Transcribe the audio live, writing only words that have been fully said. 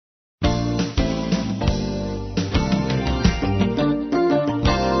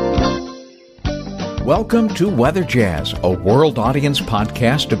Welcome to Weather Jazz, a world audience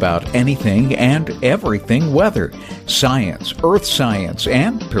podcast about anything and everything weather, science, earth science,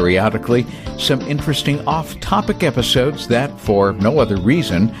 and periodically some interesting off-topic episodes that, for no other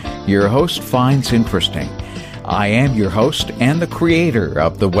reason, your host finds interesting. I am your host and the creator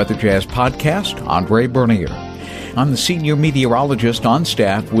of the Weather Jazz podcast, Andre Bernier. I'm the senior meteorologist on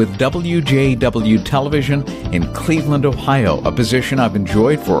staff with WJW Television in Cleveland, Ohio, a position I've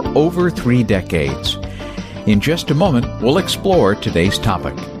enjoyed for over 3 decades. In just a moment, we'll explore today's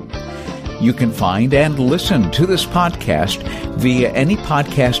topic. You can find and listen to this podcast via any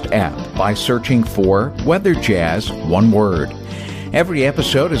podcast app by searching for Weather Jazz, one word. Every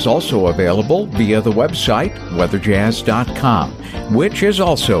episode is also available via the website, weatherjazz.com, which is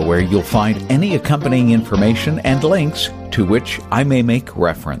also where you'll find any accompanying information and links to which I may make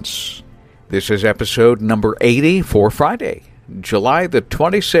reference. This is episode number 80 for Friday, July the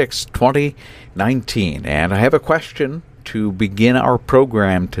 26th, 2019, and I have a question to begin our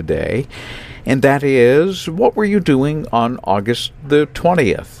program today, and that is, what were you doing on August the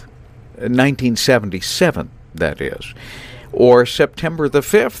 20th, 1977, that is? Or September the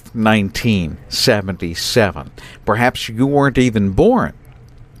 5th, 1977. Perhaps you weren't even born.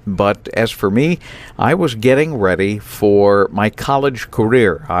 But as for me, I was getting ready for my college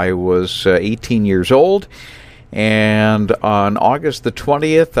career. I was 18 years old, and on August the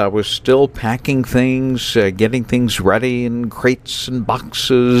 20th, I was still packing things, getting things ready in crates and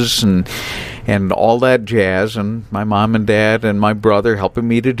boxes and all that jazz, and my mom and dad and my brother helping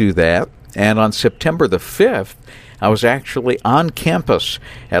me to do that. And on September the 5th, I was actually on campus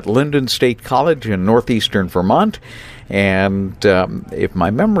at Linden State College in northeastern Vermont, and if my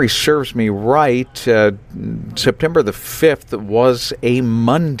memory serves me right, September the 5th was a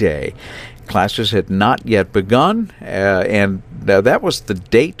Monday. Classes had not yet begun, and that was the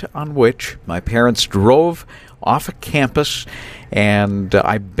date on which my parents drove off of campus, and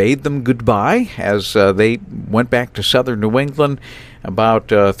I bade them goodbye as they went back to southern New England,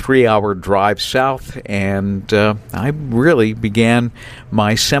 about a 3-hour drive south, and I really began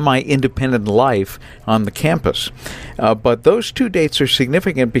my semi-independent life on the campus. But those 2 dates are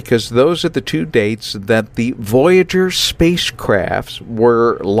significant because those are the 2 dates that the Voyager spacecrafts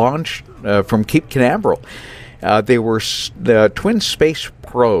were launched from Cape Canaveral. They were twin space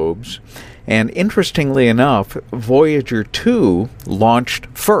probes, and interestingly enough, Voyager 2 launched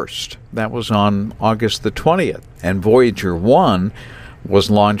first. That was on August the 20th. And Voyager 1 was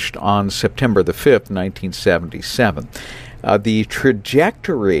launched on September the 5th, 1977. The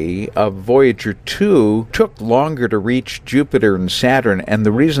trajectory of Voyager 2 took longer to reach Jupiter and Saturn, and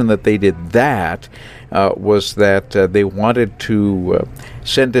the reason that they did that was that they wanted to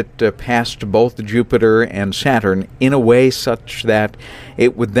send it past both Jupiter and Saturn in a way such that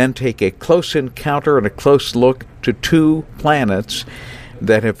it would then take a close encounter and a close look to 2 planets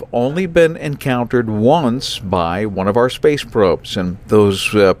that have only been encountered once by one of our space probes, and those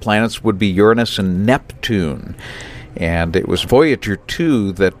planets would be Uranus and Neptune. And it was Voyager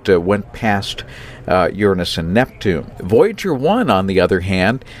 2 that went past Uranus and Neptune. Voyager 1, on the other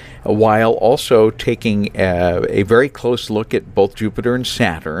hand, while also taking a very close look at both Jupiter and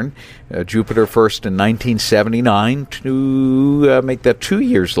Saturn, Jupiter first in 1979 to make that 2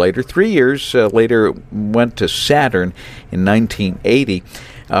 years later. 3 years later went to Saturn in 1980.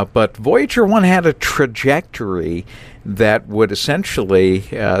 But Voyager 1 had a trajectory that would essentially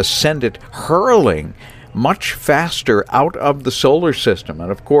send it hurling much faster out of the solar system.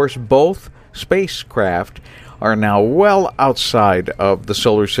 And of course, both spacecraft are now well outside of the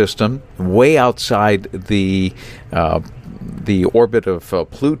solar system, way outside the orbit of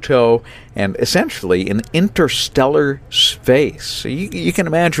Pluto, and essentially in interstellar space. So you can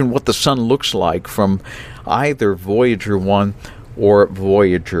imagine what the sun looks like from either Voyager 1 or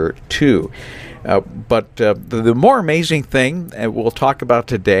Voyager 2. But the more amazing thing we'll talk about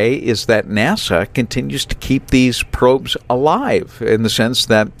today is that NASA continues to keep these probes alive in the sense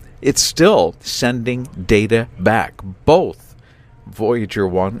that it's still sending data back, both Voyager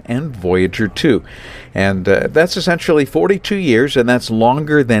 1 and Voyager 2. And that's essentially 42 years, and that's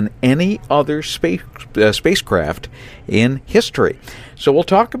longer than any other spacecraft in history. So we'll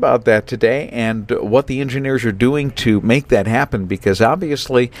talk about that today and what the engineers are doing to make that happen, because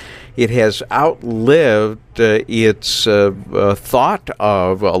obviously it has outlived its thought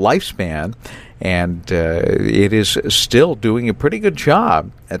of a lifespan, and it is still doing a pretty good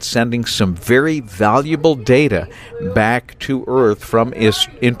job at sending some very valuable data back to Earth from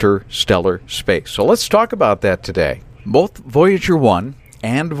interstellar space. So let's talk about that today. Both Voyager 1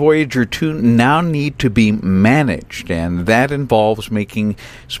 and Voyager 2 now need to be managed, and that involves making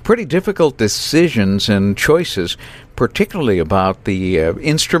some pretty difficult decisions and choices, particularly about the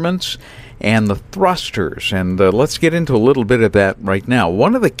instruments and the thrusters. And let's get into a little bit of that right now.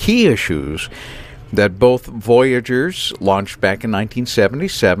 One of the key issues that both Voyagers launched back in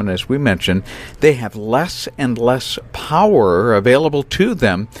 1977, as we mentioned, they have less and less power available to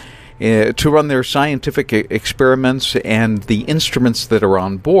them to run their scientific experiments and the instruments that are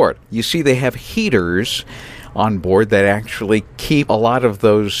on board. You see, they have heaters on board that actually keep a lot of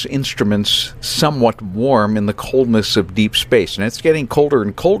those instruments somewhat warm in the coldness of deep space. And it's getting colder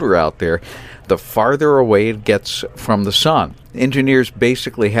and colder out there the farther away it gets from the sun. Engineers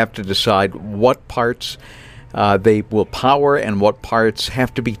basically have to decide what parts they will power and what parts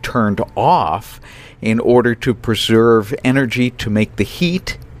have to be turned off in order to preserve energy to make the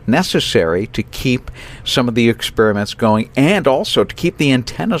heat necessary to keep some of the experiments going and also to keep the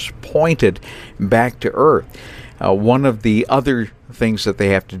antennas pointed back to Earth. One of the other things that they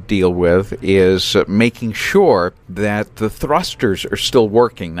have to deal with is making sure that the thrusters are still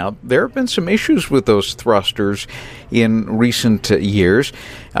working. Now, there have been some issues with those thrusters in recent years.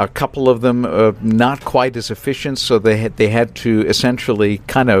 A couple of them not quite as efficient, so they had to essentially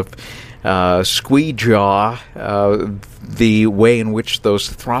kind of squeejaw the way in which those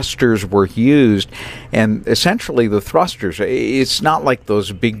thrusters were used. And essentially the thrusters, it's not like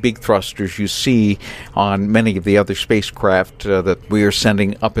those big thrusters you see on many of the other spacecraft that we are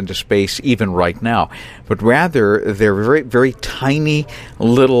sending up into space even right now, but rather they're very, very tiny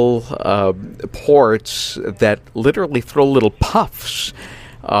little ports that literally throw little puffs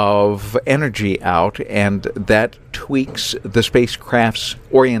of energy out, and that tweaks the spacecraft's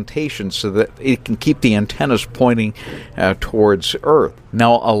orientation so that it can keep the antennas pointing towards Earth.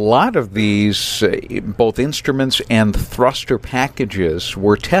 Now, a lot of these, both instruments and thruster packages,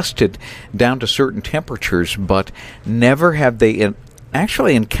 were tested down to certain temperatures, but never have they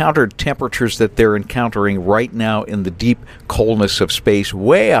actually encountered temperatures that they're encountering right now in the deep coldness of space,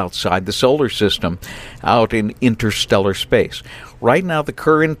 way outside the solar system, out in interstellar space. Right now, the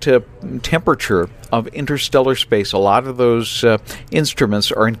current temperature of interstellar space, a lot of those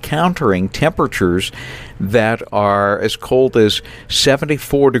instruments are encountering temperatures that are as cold as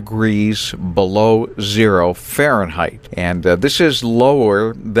 74 degrees below 0 Fahrenheit. And this is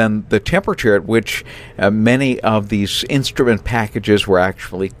lower than the temperature at which many of these instrument packages were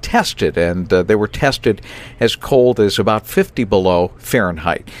actually tested. And they were tested as cold as about 50 below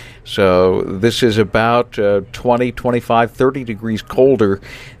Fahrenheit. So this is about 20, 25, 30 degrees colder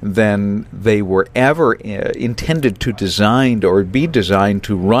than they were ever intended to design or be designed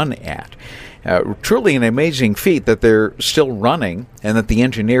to run at. Truly an amazing feat that they're still running and that the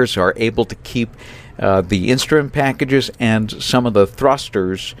engineers are able to keep the instrument packages and some of the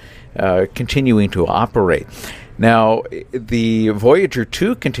thrusters continuing to operate. Now, the Voyager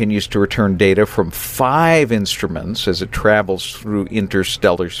 2 continues to return data from 5 instruments as it travels through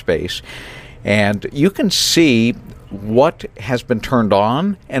interstellar space. And you can see what has been turned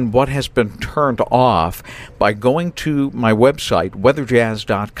on and what has been turned off by going to my website,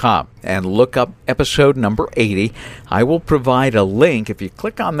 weatherjazz.com, and look up episode number 80. I will provide a link. If you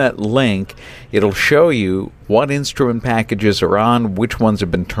click on that link, it'll show you what instrument packages are on, which ones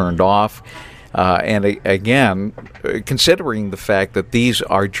have been turned off. And again, considering the fact that these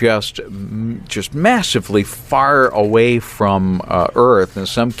are just massively far away from Earth, in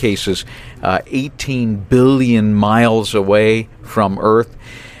some cases 18 billion miles away from Earth,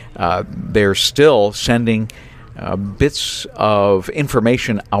 they're still sending bits of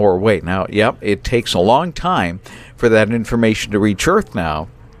information our way. Now, it takes a long time for that information to reach Earth now.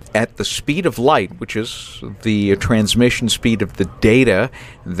 At the speed of light, which is the transmission speed of the data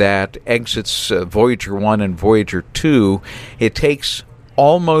that exits Voyager 1 and Voyager 2, it takes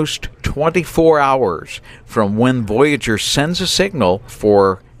almost 24 hours from when Voyager sends a signal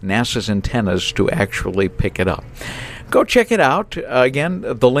for NASA's antennas to actually pick it up. Go check it out. Again,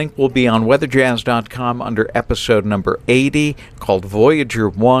 the link will be on weatherjazz.com under episode number 80, called Voyager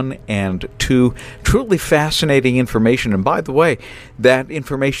 1 and 2. Truly fascinating information. And by the way, that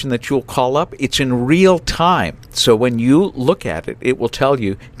information that you'll call up, it's in real time. So when you look at it, it will tell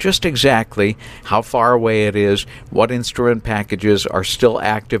you just exactly how far away it is, what instrument packages are still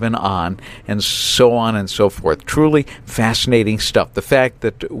active and on, and so on and so forth. Truly fascinating stuff. The fact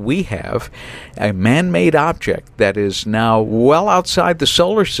that we have a man-made object that is now well outside the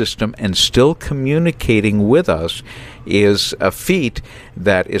solar system and still communicating with us is a feat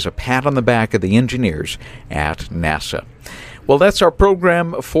that is a pat on the back of the engineers at NASA. Well, that's our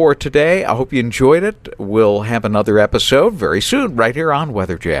program for today. I hope you enjoyed it. We'll have another episode very soon right here on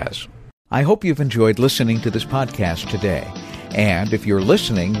Weather Jazz. I hope you've enjoyed listening to this podcast today. And if you're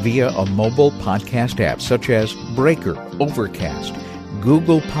listening via a mobile podcast app such as Breaker, Overcast,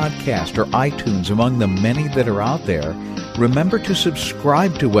 Google Podcast, or iTunes, among the many that are out there, remember to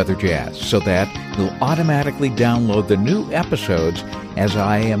subscribe to Weather Jazz so that you'll automatically download the new episodes as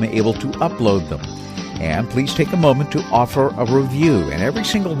I am able to upload them. And please take a moment to offer a review, and every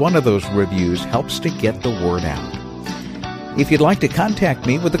single one of those reviews helps to get the word out. If you'd like to contact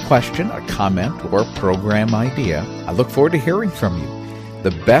me with a question, a comment, or program idea, I look forward to hearing from you. The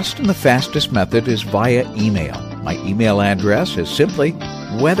best and the fastest method is via email. My email address is simply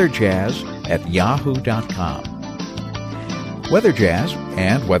weatherjazz@yahoo.com. Weather Jazz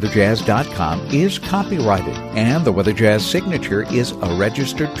and weatherjazz.com is copyrighted, and the Weather Jazz signature is a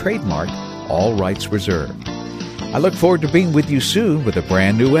registered trademark, all rights reserved. I look forward to being with you soon with a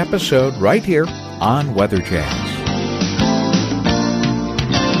brand new episode right here on Weather Jazz.